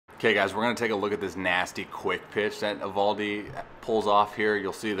Okay guys, we're gonna take a look at this nasty quick pitch that Eovaldi pulls off here.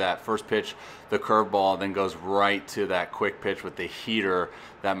 You'll see that first pitch, the curveball, then goes right to that quick pitch with the heater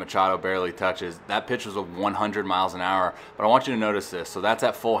that Machado barely touches. That pitch was a 100 miles an hour, but I want you to notice this. So that's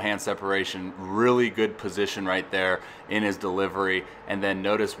at full hand separation, really good position right there in his delivery. And then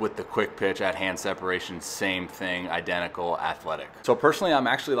notice with the quick pitch at hand separation, same thing, identical, athletic. So personally, I'm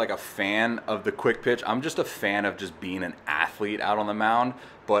actually like a fan of the quick pitch. I'm just a fan of just being an athlete out on the mound.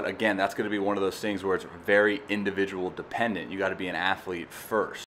 But again, that's going to be one of those things where it's very individual dependent. You got to be an athlete first.